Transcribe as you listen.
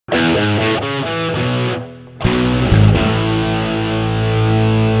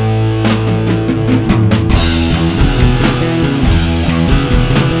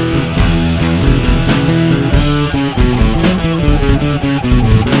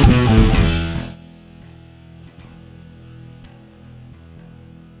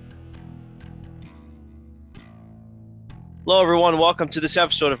Hello, everyone. Welcome to this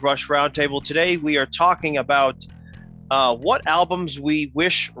episode of Rush Roundtable. Today, we are talking about what albums we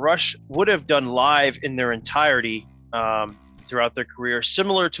wish Rush would have done live in their entirety throughout their career,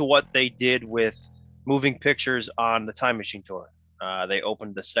 similar to what they did with Moving Pictures on the Time Machine Tour. They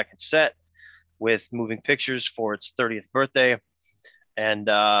opened the second set with Moving Pictures for its 30th birthday, and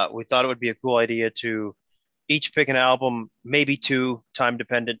we thought it would be a cool idea to each pick an album, maybe two, time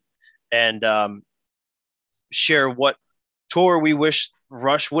dependent, and share what tour we wish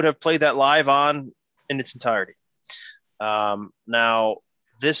Rush would have played that live on in its entirety. Now,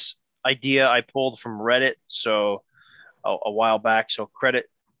 this idea I pulled from Reddit, so a while back. So credit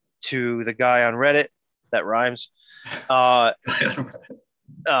to the guy on Reddit. That rhymes. For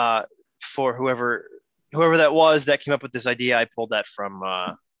whoever that was that came up with this idea, I pulled that from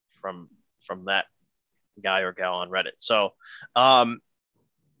that guy or gal on Reddit. So we're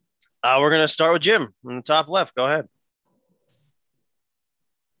gonna start with Jim in the top left. Go ahead.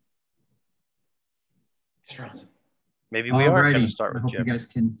 Maybe we are going to start with Jim. I hope you guys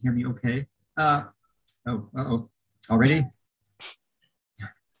can hear me okay. Already?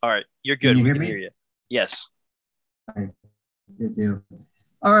 All right, you're good. We can hear you. Yes. Okay. Good deal.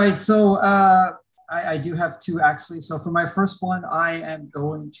 All right, so I do have two actually. So for my first one, I am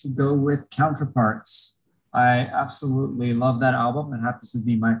going to go with Counterparts. I absolutely love that album. It happens to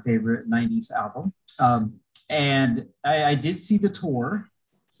be my favorite 90s album. And I did see the tour,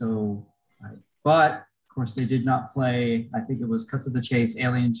 but of course, they did not play, I think it was Cut to the Chase,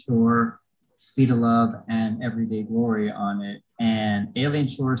 Alien Shore, Speed of Love, and Everyday Glory on it. And Alien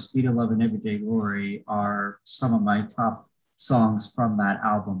Shore, Speed of Love, and Everyday Glory are some of my top songs from that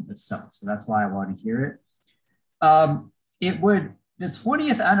album itself. So that's why I want to hear it. The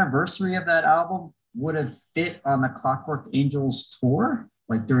 20th anniversary of that album would have fit on the Clockwork Angels tour,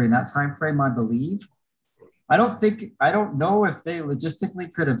 like during that time frame, I believe. I don't know if they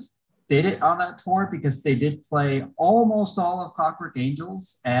logistically could have did it on that tour because they did play almost all of Clockwork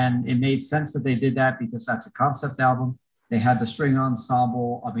Angels, and it made sense that they did that because that's a concept album. They had the string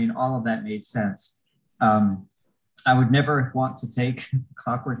ensemble. I mean, all of that made sense. I would never want to take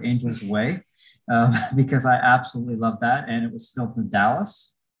Clockwork Angels away because I absolutely love that, and it was filmed in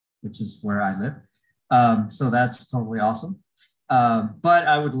Dallas, which is where I live. So that's totally awesome. But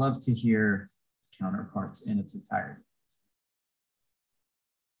I would love to hear Counterparts in its entirety.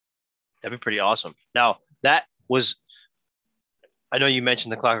 That'd be pretty awesome. Now, that was, I know you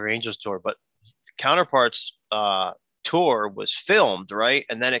mentioned the Clockwork Angels tour, but Counterparts tour was filmed, right?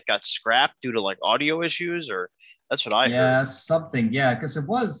 And then it got scrapped due to like audio issues, or that's what I heard. Yeah, something. Yeah, because you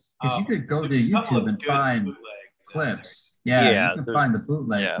could go to YouTube and find clips. Yeah, you can find the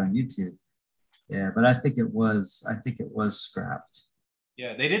bootlegs on YouTube. Yeah, but I think it was scrapped.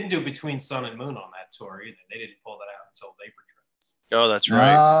 Yeah, they didn't do Between Sun and Moon on that tour either. They didn't pull that out until Vapor Trails. Oh, that's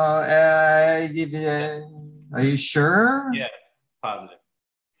right. Are you sure? Yeah, positive.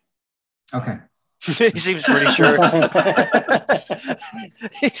 Okay. He seems pretty sure.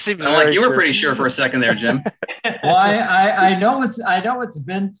 He seems like you were pretty sure for a second there, Jim. Well, I know it's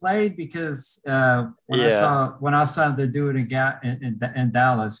been played because when I saw them do it in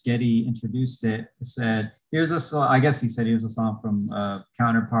Dallas, Getty introduced it. Said here's a song. I guess he said here's a song from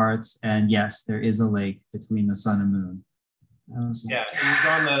Counterparts, and yes, there is a lake between the sun and moon. It was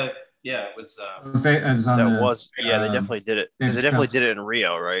on the. Yeah, it was. They definitely did it because they definitely did it in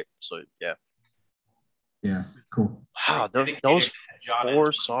Rio, right? So yeah. Yeah, cool. Wow, those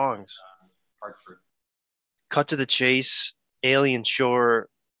four songs. Hartford. Cut to the Chase, Alien Shore.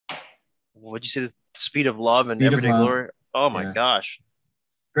 What'd you say? The Speed of Love and Everyday Glory. Oh my gosh,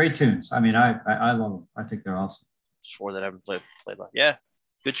 great tunes. I mean, I love them. I think they're awesome. Four that I haven't played live. Yeah,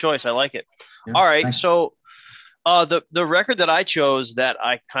 good choice. I like it. Yeah, all right, thanks. So. The record that I chose that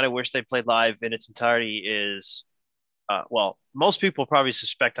I kind of wish they played live in its entirety is, most people probably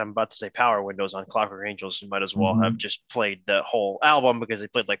suspect I'm about to say Power Windows on Clockwork Angels. You might as well have just played the whole album because they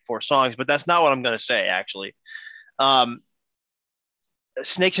played like four songs, but that's not what I'm going to say, actually.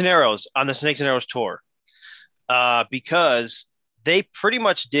 Snakes and Arrows on the Snakes and Arrows tour, because they pretty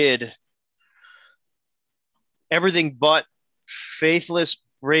much did everything but Faithless,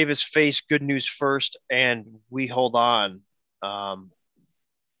 Bravest Face, Good News First, and We Hold On,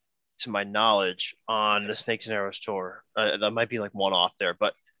 to my knowledge, on the Snakes and Arrows tour. That might be like one off there,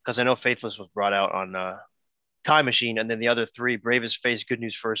 but because I know Faithless was brought out on Time Machine, and then the other three, Bravest Face, Good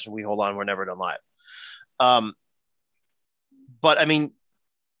News First, and We Hold On, were never done live. But I mean,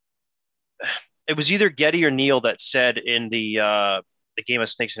 it was either Getty or Neil that said in the Game of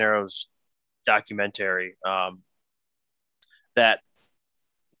Snakes and Arrows documentary that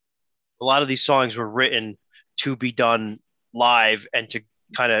a lot of these songs were written to be done live and to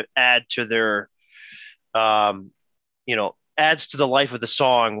kind of add to their, adds to the life of the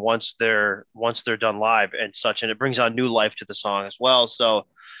song once they're done live and such, and it brings on new life to the song as well. So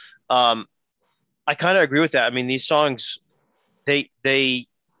I kind of agree with that. I mean, these songs, they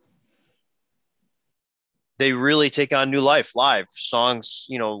really take on new life live. Songs,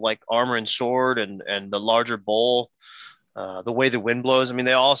 like Armor and Sword and The Larger Bowl, The Way the Wind Blows. I mean,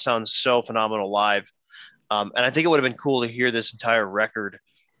 they all sound so phenomenal live. And I think it would have been cool to hear this entire record,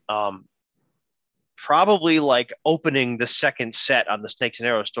 probably like opening the second set on the Snakes and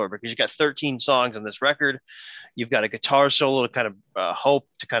Arrows tour, because you got 13 songs on this record. You've got a guitar solo to kind of hope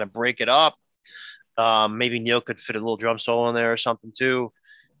to kind of break it up. Maybe Neil could fit a little drum solo in there or something too.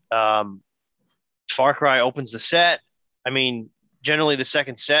 Far Cry opens the set. I mean, generally the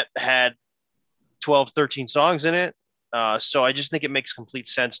second set had 12, 13 songs in it. So I just think it makes complete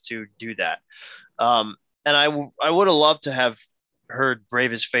sense to do that. And I would have loved to have heard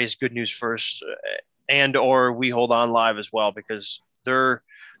Brave as Face, Good News First, and or We Hold On live as well, because the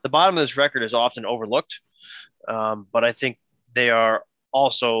bottom of this record is often overlooked. But I think they are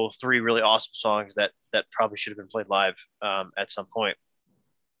also three really awesome songs that probably should have been played live at some point.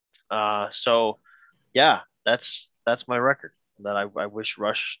 So yeah, that's my record that I wish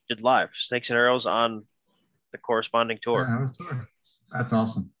Rush did live. Snakes and Arrows on the corresponding tour. Yeah, that's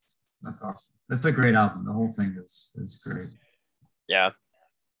awesome. It's a great album. The whole thing is great. Yeah,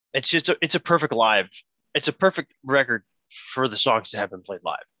 it's a perfect live. It's a perfect record for the songs to have been played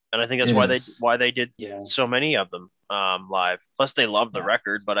live, and I think that's why they did so many of them live. Plus, they love the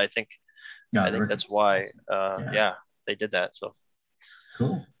record, but I think that's why they did that. So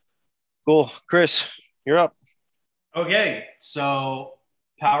cool. Chris, you're up. Okay, so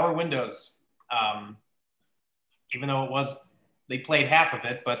Power Windows. Even though they played half of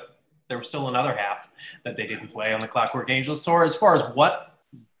it, but there was still another half that they didn't play on the Clockwork Angels tour. As far as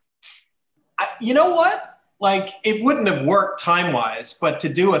you know what? Like, it wouldn't have worked time-wise, but to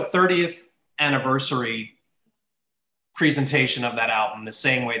do a 30th anniversary presentation of that album the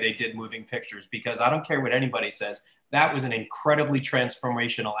same way they did Moving Pictures, because I don't care what anybody says, that was an incredibly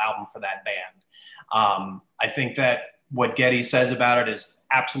transformational album for that band. I think that what Geddy says about it is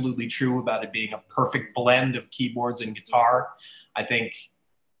absolutely true about it being a perfect blend of keyboards and guitar. I think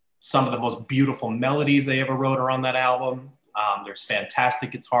some of the most beautiful melodies they ever wrote are on that album. There's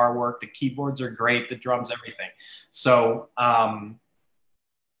fantastic guitar work. The keyboards are great, the drums, everything. So I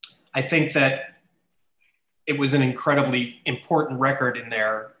think that it was an incredibly important record in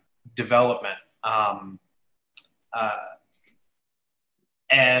their development.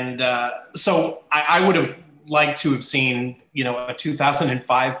 So I would have liked to have seen, a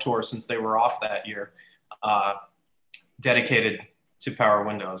 2005 tour, since they were off that year, dedicated to Power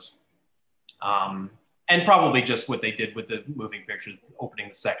Windows. And probably just what they did with the Moving Pictures, opening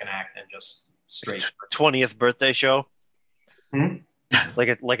the second act and just straight 20th birthday show. Like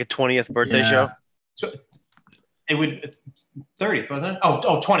a 20th birthday show. So it would 30th, wasn't it?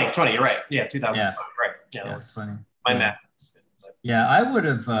 Oh, 20. You're right. Yeah, 2005. Yeah. Right. Yeah. 20. My math. Yeah, I would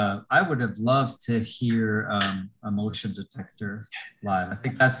have loved to hear a Motion Detector live. I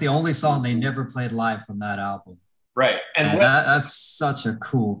think that's the only song they never played live from that album. Right, and that's such a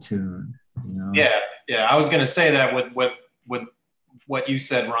cool tune. Yeah. I was going to say that with what you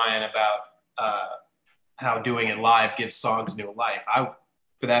said, Ryan, about how doing it live gives songs new life.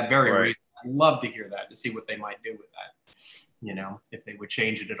 For that very reason, I'd love to hear that, to see what they might do with that. If they would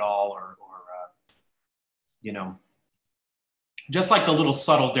change it at all, or just like the little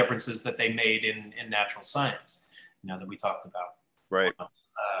subtle differences that they made in Natural Science, that we talked about. Right.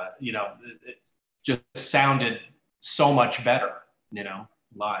 It just sounded so much better,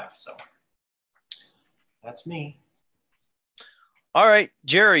 live. So that's me. All right,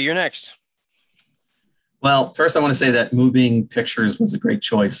 Jerry, you're next. Well, first I want to say that Moving Pictures was a great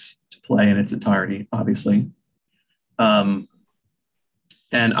choice to play in its entirety, obviously.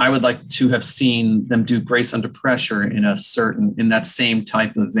 And I would like to have seen them do Grace Under Pressure in that same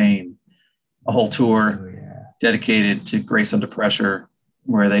type of vein. A whole tour dedicated to Grace Under Pressure,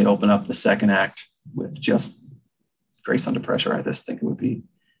 where they open up the second act with just Grace Under Pressure. I just think it would be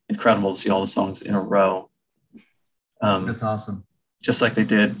incredible to see all the songs in a row. That's awesome. Just like they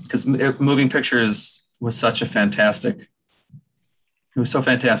did, because Moving Pictures was so fantastic to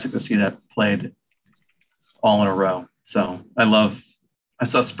see that played all in a row. So I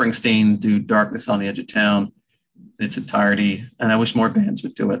saw Springsteen do Darkness on the Edge of Town in its entirety, and I wish more bands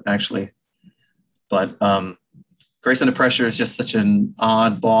would do it, actually. But Grace Under Pressure is just such an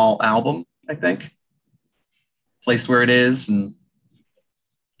oddball album, I think. Placed where it is, and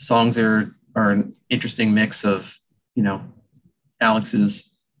songs are an interesting mix of, Alex's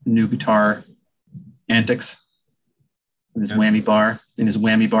new guitar antics with his whammy bar in his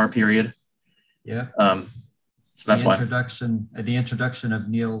whammy bar period. Yeah. So that's why. The introduction of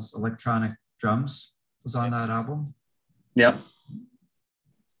Neil's electronic drums was on that album. Yep.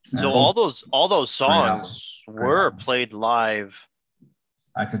 So all those songs were played live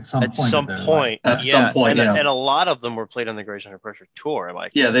at some point. At some point, and a lot of them were played on the Grace Under Pressure tour. Am I?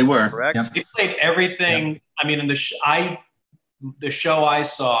 Yeah, they were. Correct. Yep. They played everything. Yep. I mean, in the show I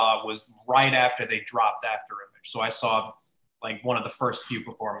saw was right after they dropped After Image, so I saw like one of the first few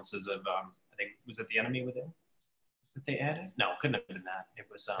performances of I think was it The Enemy Within that they added? No, couldn't have been that. It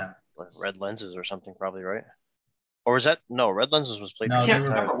was Red Lenses or something, probably, right? Or was that Red Lenses was played? No, I can't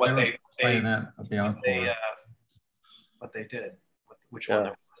remember what they did, which one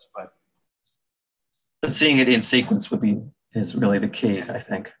it was, but seeing it in sequence is really the key, I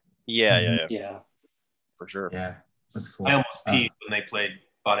think. Yeah, for sure. Yeah, that's cool. I almost peed when they played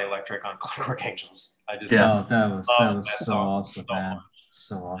Body Electric on Clockwork Angels. I just that was so awesome, man.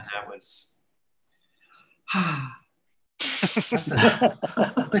 So awesome. That was. That's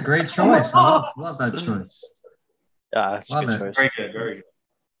a great choice. I love that choice. Yeah, that's a good choice. Very good, very good.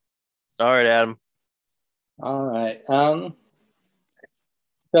 All right, Adam. All right.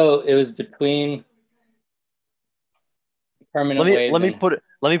 So it was between Permanent Waves. Let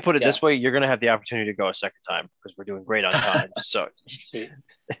me put it this way. You're gonna have the opportunity to go a second time because we're doing great on time. So sweet.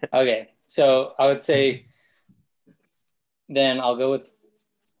 Okay. So I would say then I'll go with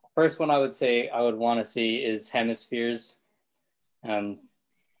first one I would say I would want to see is Hemispheres.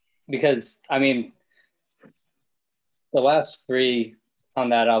 Because I mean the last three on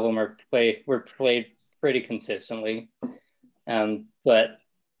that album were played pretty consistently. But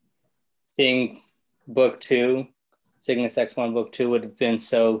seeing Book 2, Cygnus X1 Book 2 would have been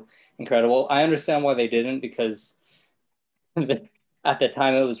so incredible. I understand why they didn't, because at the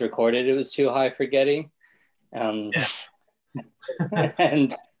time it was recorded, it was too high for Getty. And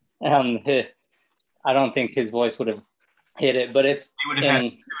I don't think his voice would have hit it, but if he would have had to tune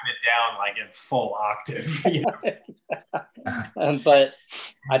it down like in full octave. You know? But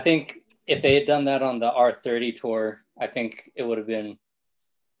I think if they had done that on the R30 tour, I think it would have been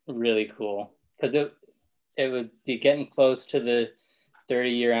really cool, because it would be getting close to the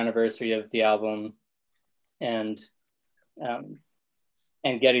 30-year anniversary of the album, and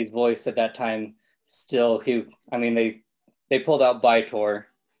Getty's voice at that time still they pulled out By Tour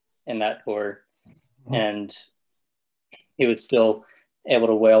in that tour, and he was still able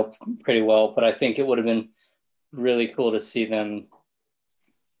to wail pretty well, but I think it would have been really cool to see them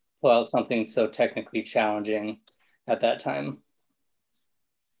pull out something so technically challenging at that time.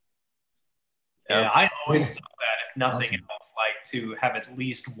 Yeah, I always thought that if nothing else, like to have at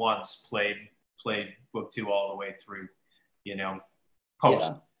least once played Book 2 all the way through,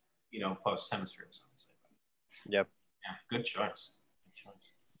 post Hemispheres. Yep. Yeah, good choice.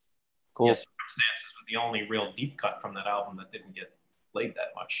 Cool. Yeah, Circumstances were the only real deep cut from that album that didn't get played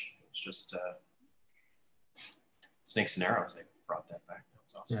that much. It was just Snakes and Arrows. They brought that back. That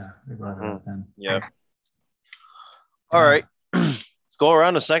was awesome. Yeah, they brought it up then. Yeah. All right. Go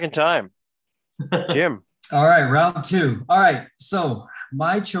around a second time. Jim. All right, round 2. All right, so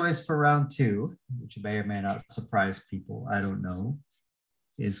my choice for round 2, which may or may not surprise people, I don't know,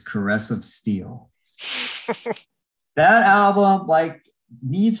 is Caress of Steel. That album,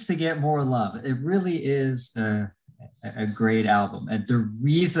 needs to get more love. It really is a great album. And the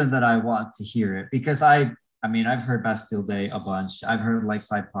reason that I want to hear it, because I've heard Bastille Day a bunch. I've heard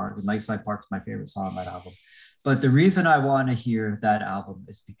Lakeside Park, and Lakeside Park's my favorite song on that album. But the reason I want to hear that album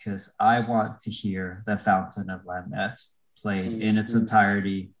is because I want to hear The Fountain of Lameth played in its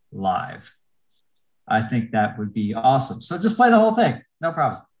entirety live. I think that would be awesome. So just play the whole thing. No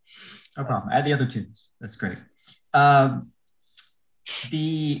problem. Add the other tunes. That's great. The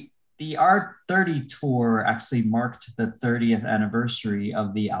R30 tour actually marked the 30th anniversary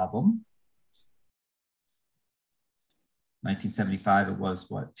of the album. 1975, it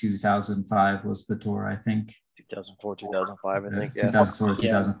was 2005 was the tour, I think. 2004, 2005, I think. Yeah. 2004,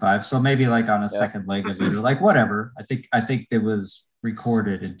 2005. So maybe on a second leg of it, or whatever. I think it was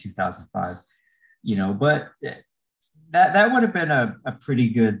recorded in 2005, but that would have been a pretty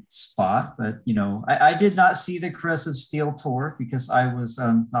good spot. But, I did not see the Caress of Steel tour because I was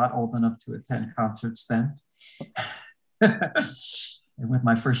not old enough to attend concerts then. And with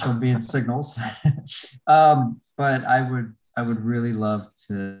my first show being Signals. But I would really love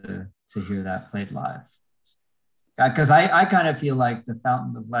to hear that played live. Because I kind of feel like The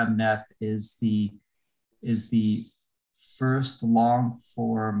Fountain of Lameth is the first long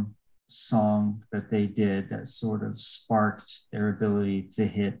form song that they did that sort of sparked their ability to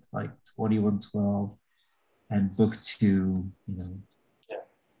hit like 2112 and Book Two,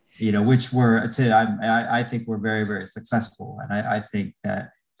 which were I think were very, very successful. And I think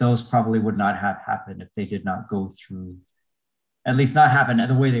that those probably would not have happened if they did not go through, at least not happen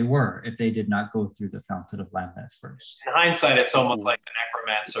the way they were, if they did not go through the Fountain of Lambeth first. In hindsight, it's almost like the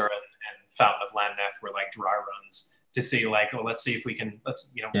Necromancer and Fountain of Lambeth were like dry runs to see like, oh, let's see if we can, what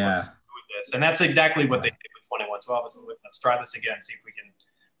do this. And that's exactly what they did with 2112. Is let's try this again, see if we can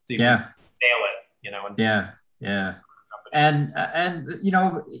nail it, And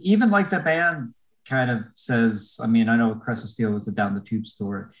even like the band kind of says, I mean, I know Crest of Steel was a Down the Tube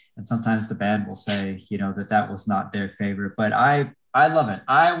store, and sometimes the band will say, that was not their favorite, but I love it.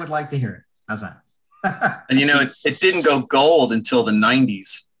 I would like to hear it. How's that? And it didn't go gold until the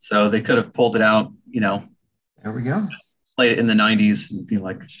 90s, so they could have pulled it out, There we go. Played it in the 90s and be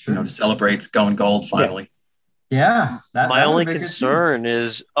like, to celebrate going gold finally. Yeah. My only concern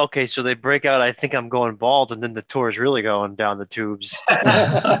is, okay, so they break out, I Think I'm Going Bald, and then the tour is really going down the tubes.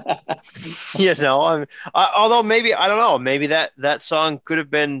 Although maybe, I don't know, maybe that song could have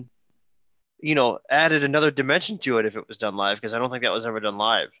been, added another dimension to it if it was done live, because I don't think that was ever done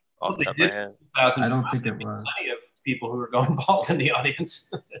live. Off the top of my head. I don't think it was. Plenty of people who were going bald in the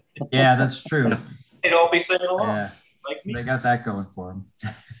audience. Yeah, that's true. They'd all be singing along. Yeah. Like me. They got that going for them.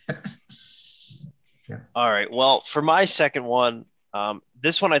 Yeah. All right. Well, for my second one,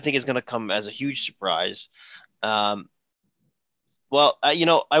 this one I think is going to come as a huge surprise. I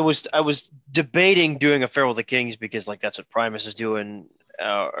was debating doing a Farewell to the Kings because like that's what Primus is doing,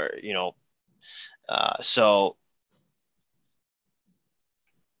 so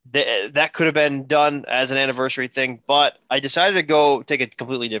that could have been done as an anniversary thing, but I decided to go take a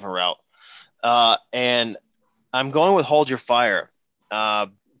completely different route, and I'm going with Hold Your Fire,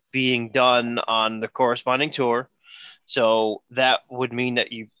 being done on the corresponding tour. So that would mean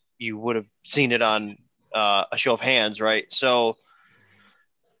that you would have seen it on a Show of Hands, right? So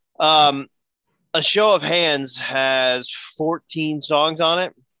a Show of Hands has 14 songs on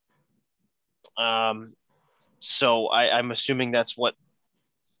it. So I'm assuming that's what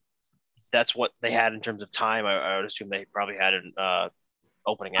they had in terms of time. I would assume they probably had an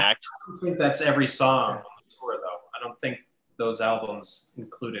opening act. I don't think that's every song on the tour, though. I don't think those albums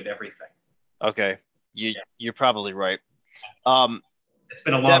included everything. Okay, you're probably right. It's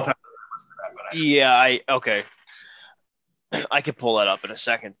been a long time since I listened to that, but okay. I can pull that up in a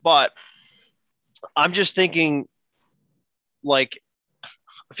second, but I'm just thinking, like,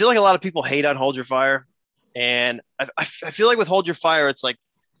 I feel like a lot of people hate on Hold Your Fire, and I feel like with Hold Your Fire, it's like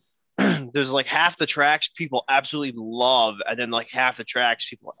there's like half the tracks people absolutely love, and then like half the tracks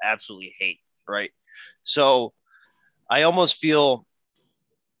people absolutely hate, right? So I almost feel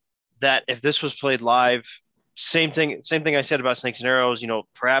that if this was played live, same thing I said about Snakes and Arrows,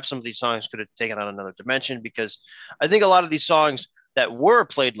 perhaps some of these songs could have taken on another dimension, because I think a lot of these songs that were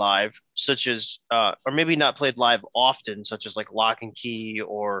played live, such as, or maybe not played live often, such as like Lock and Key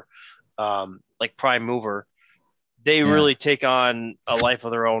or like Prime Mover, they really take on a life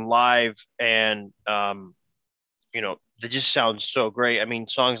of their own live, and they just sound so great. I mean,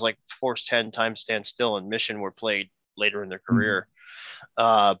 songs like Force 10, Time Stand Still, and Mission were played later in their career.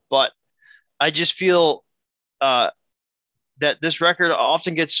 But I just feel that this record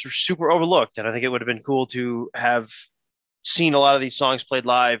often gets super overlooked, and I think it would have been cool to have seen a lot of these songs played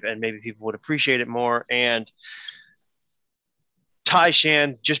live, and maybe people would appreciate it more. And Tai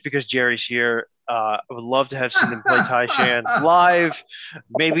Shan, just because Jerry's here, I would love to have seen them play Tai Shan live.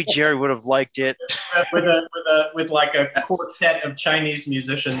 Maybe Jerry would have liked it with like a quartet of Chinese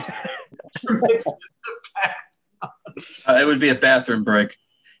musicians. It would be a bathroom break.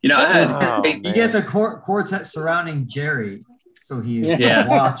 You get the quartet surrounding Jerry, so he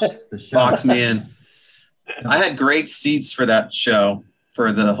watched the show. Box me in. I had great seats for that show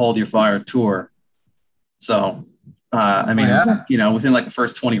for the Hold Your Fire tour. So, within like the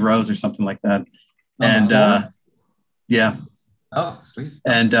first 20 rows or something like that. Oh, sweet.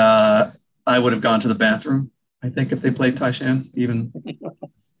 And I would have gone to the bathroom, I think, if they played Tai Shan, even.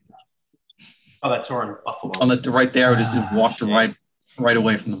 Oh, that tour in Buffalo. On the right there, I would just walked right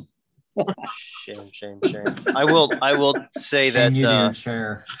away from them. Shame. I will say that. You to your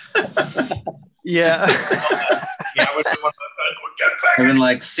chair. Yeah. I've been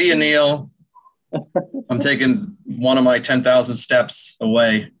like, see you, Neil. I'm taking one of my 10,000 steps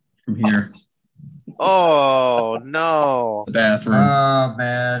away from here. Oh no! The bathroom. Oh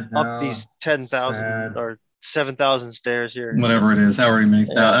man! No. Up these 10,000 or 7,000 stairs here. Whatever it is, however many.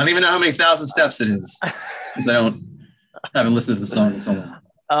 I don't even know how many thousand steps it is, because I haven't listened to the song in so long.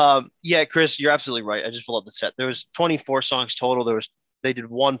 Yeah, Chris, you're absolutely right. I just pulled up the set. There was 24 songs total. They did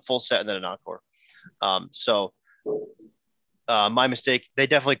one full set and then an encore. So my mistake. They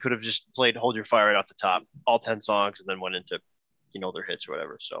definitely could have just played "Hold Your Fire" right off the top, all 10 songs, and then went into their hits or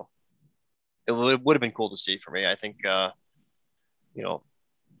whatever. So it would have been cool to see for me. I think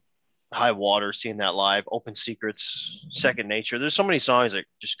High Water, seeing that live, Open Secrets, Second Nature. There's so many songs that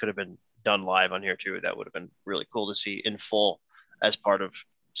just could have been done live on here too. That would have been really cool to see in full as part of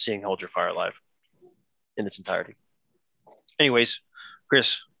seeing Hold Your Fire live in its entirety. Anyways,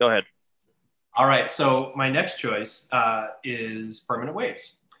 Chris, go ahead. All right, so my next choice is Permanent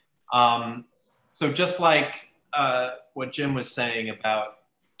Waves. So just like what Jim was saying about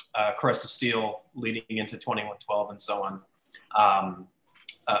Corrosive Steel leading into 2112 and so on,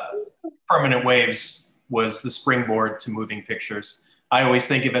 Permanent Waves was the springboard to moving pictures. I always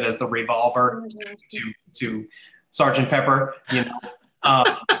think of it as the revolver to Sergeant Pepper,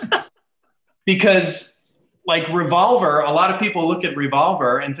 because like Revolver, a lot of people look at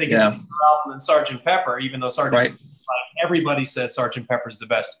Revolver and think it's a better album than Sergeant Pepper, even though everybody says Sergeant Pepper's the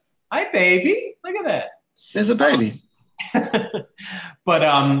best. Hi, baby. Look at that. There's a baby. But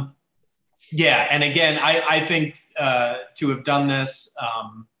yeah, and again, I think to have done this,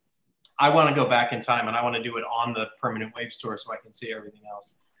 I want to go back in time and I want to do it on the Permanent Waves tour so I can see everything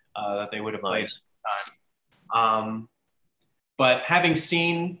else that they would have played at the time. But having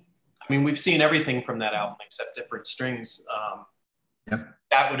seen, I mean, we've seen everything from that album except Different Strings.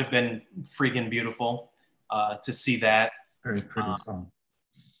 That would have been freaking beautiful to see that. Very pretty song.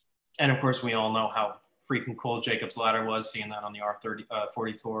 And of course, we all know how freaking cool Jacob's Ladder was, seeing that on the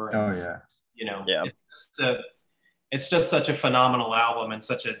R40 tour. And, oh yeah. It's just such a phenomenal album and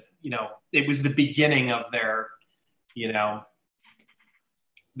such a, it was the beginning of their,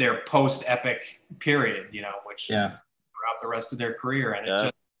 their post-epic period, which throughout the rest of their career.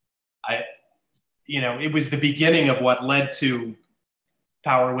 And it was the beginning of what led to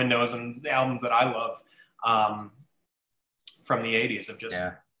Power Windows and the albums that I love from the 80s of just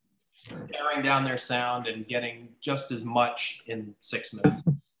tearing down their sound and getting just as much in 6 minutes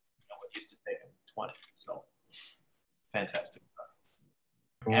what used to take them 20. So fantastic.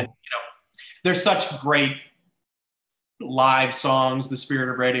 Cool. And there's such great live songs. The Spirit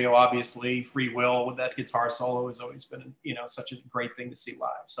of Radio, obviously, Free Will with that guitar solo has always been such a great thing to see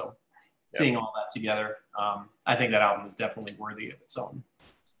live. So seeing all that together, I think that album is definitely worthy of its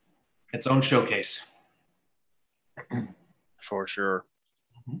own showcase. For sure.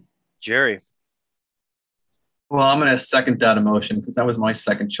 Jerry. Well, I'm going to second that emotion because that was my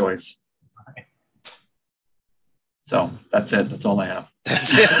second choice. Okay. So that's it. That's all I have.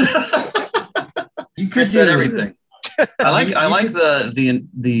 That's it. You could do everything. I like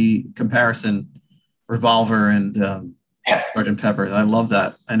the comparison, Revolver and Sergeant Pepper. I love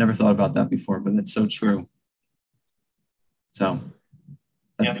that. I never thought about that before, but it's so true. So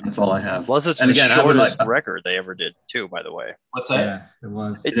that's all I have. Well, it's the shortest record they ever did, too, by the way. What's that? Yeah, it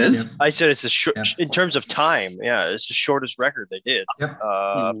was. It is? I said it's in terms of time. Yeah, it's the shortest record they did. Yep.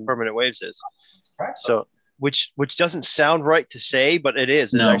 Permanent Waves is. So, which doesn't sound right to say, but it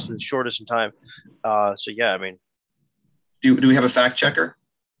is. It's actually the shordest in time. So, yeah, I mean. Do we have a fact checker?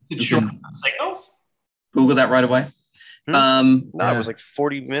 Signals? Google that right away. It was like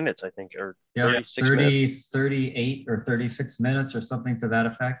 40 minutes, I think, or 36 minutes. 38 or 36 minutes or something to that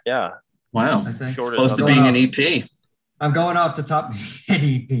effect. Yeah. Wow. I think. It's close to being an EP. I'm going off the top of an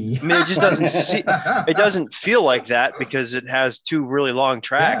EP. I mean, it just it doesn't feel like that because it has 2 really long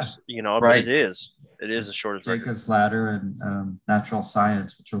tracks, but it is the shortest record. Jacob's Ladder and Natural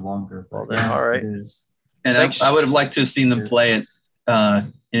Science, which are longer. Well, then, all right. It is. And I would have liked to have seen them play it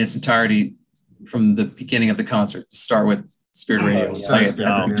in its entirety from the beginning of the concert to start with Spirit Radio.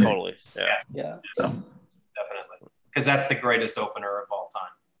 Totally. Yeah. So definitely. Because that's the greatest opener of all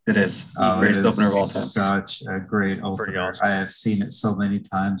time. It is. The greatest opener of all time. Such a great opener. Awesome. I have seen it so many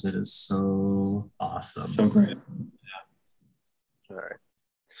times. It is so awesome. So great. Yeah.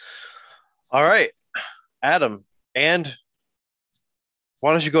 All right. Adam, and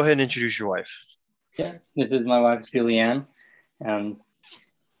why don't you go ahead and introduce your wife? Yeah, this is my wife, Julianne.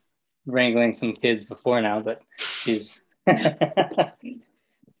 Wrangling some kids before now, but she's but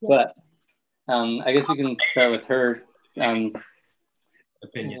I guess we can start with her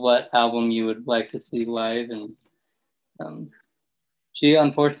Opinion. What album you would like to see live. And she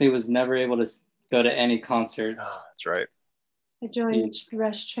unfortunately was never able to go to any concerts. That's right. I joined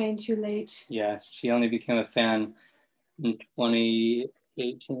Rush Train too late. Yeah, she only became a fan in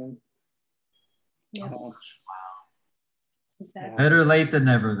 2018. Yeah. Wow. Exactly. Better late than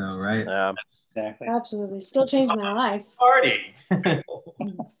never, though, right? Yeah. Exactly. Absolutely. Still changed my life. Party.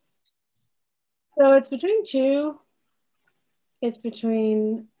 So it's between two. It's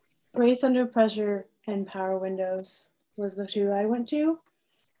between Grace Under Pressure and Power Windows was the two I went to.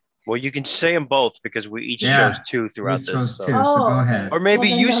 Well, you can say them both because we each Yeah, chose two throughout We this. chose So. two, so go ahead. Or maybe Well,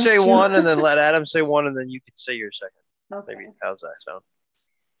 then you those say two. one and then let Adam say one and then you can say your second. Okay. Maybe how's that sound?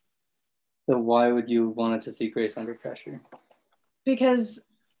 So why would you want to see Grace Under Pressure? Because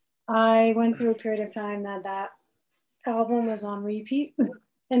I went through a period of time that album was on repeat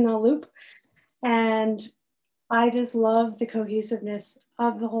in the loop. And I just love the cohesiveness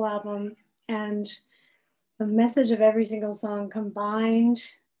of the whole album and the message of every single song combined.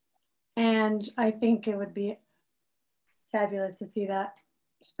 And I think it would be fabulous to see that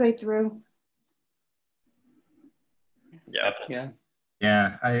straight through. Yeah.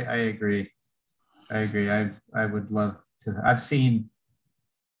 Yeah, I agree. I would love to. I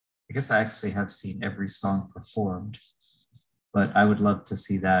guess I actually have seen every song performed, but I would love to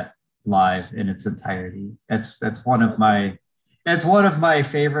see that live in its entirety. That's one of my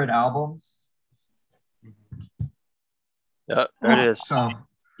favorite albums. Yeah, there it is. So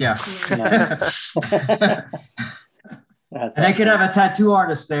yeah. That's And I could awesome. have a tattoo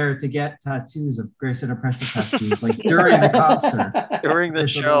artist there to get tattoos of Grace Under Pressure tattoos, like during the concert. During the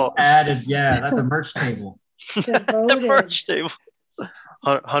There's a show. little added, at the merch table. The Devoted. merch table.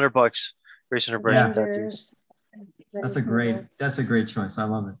 $100. Grace Under Pressure Yeah. tattoos. That's a great choice. I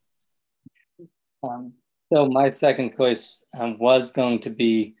love it. So my second choice was going to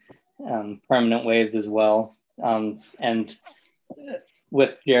be Permanent Waves as well. And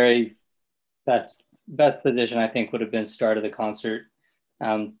with Jerry, best position I think would have been start of the concert.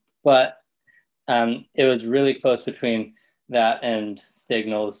 But it was really close between that and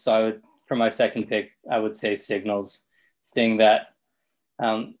Signals. So for my second pick, I would say Signals, seeing that.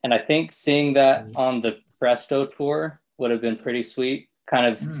 And I think seeing that on the Presto tour would have been pretty sweet, kind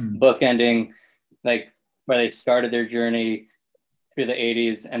of bookending like where they started their journey through the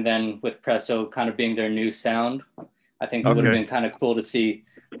 80s and then with Presto kind of being their new sound. I think it would have been kind of cool to see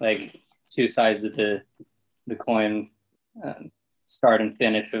like two sides of the coin, start and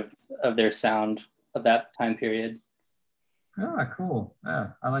finish of their sound of that time period. Oh, cool. Yeah,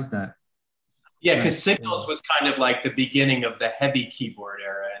 I like that. Yeah, because Signals was kind of like the beginning of the heavy keyboard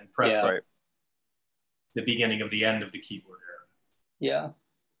era, and Presto the beginning of the end of the keyboard era. Yeah.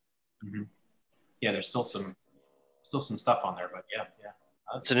 Mm-hmm. Yeah, there's still some stuff on there, but yeah.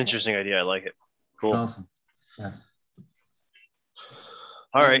 That's an interesting idea. I like it. Cool. That's awesome. Yeah.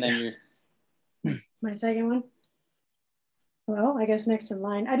 All right. My second one. Well, I guess next in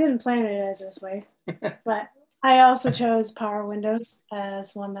line. I didn't plan it as this way, but I also chose Power Windows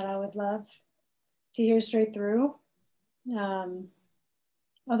as one that I would love to hear straight through.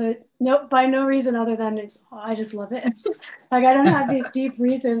 By no reason other than I just love it. Like I don't have these deep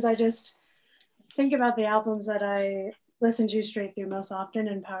reasons. I just think about the albums that I listen to straight through most often,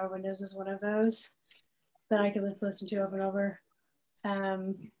 and Power Windows is one of those that I could listen to over and over.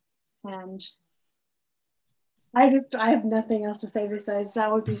 And I have nothing else to say besides that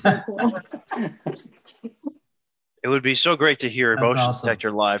would be so cool. It would be so great to hear That's Emotion awesome.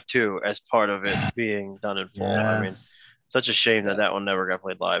 Detector live too, as part of it being done in full. Yes. I mean, such a shame that one never got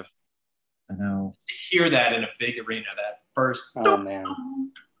played live. I know. To hear that in a big arena, that first. Oh man.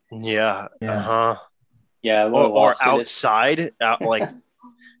 Yeah. Yeah. Yeah. Or outside, like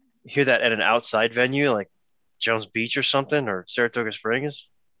hear that at an outside venue, like Jones Beach or something, or Saratoga Springs.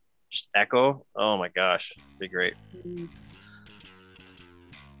 Just echo. Oh my gosh, it'd be great.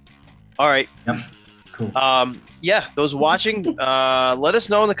 All right. Yep. Cool. Yeah, those watching, let us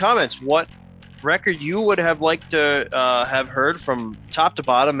know in the comments what record you would have liked to have heard from top to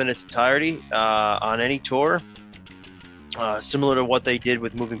bottom in its entirety on any tour, similar to what they did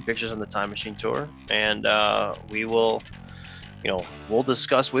with Moving Pictures on the Time Machine tour, and we'll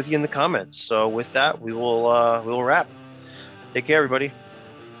discuss with you in the comments. So with that, we will wrap. Take care, everybody.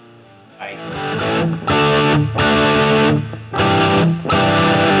 Bye.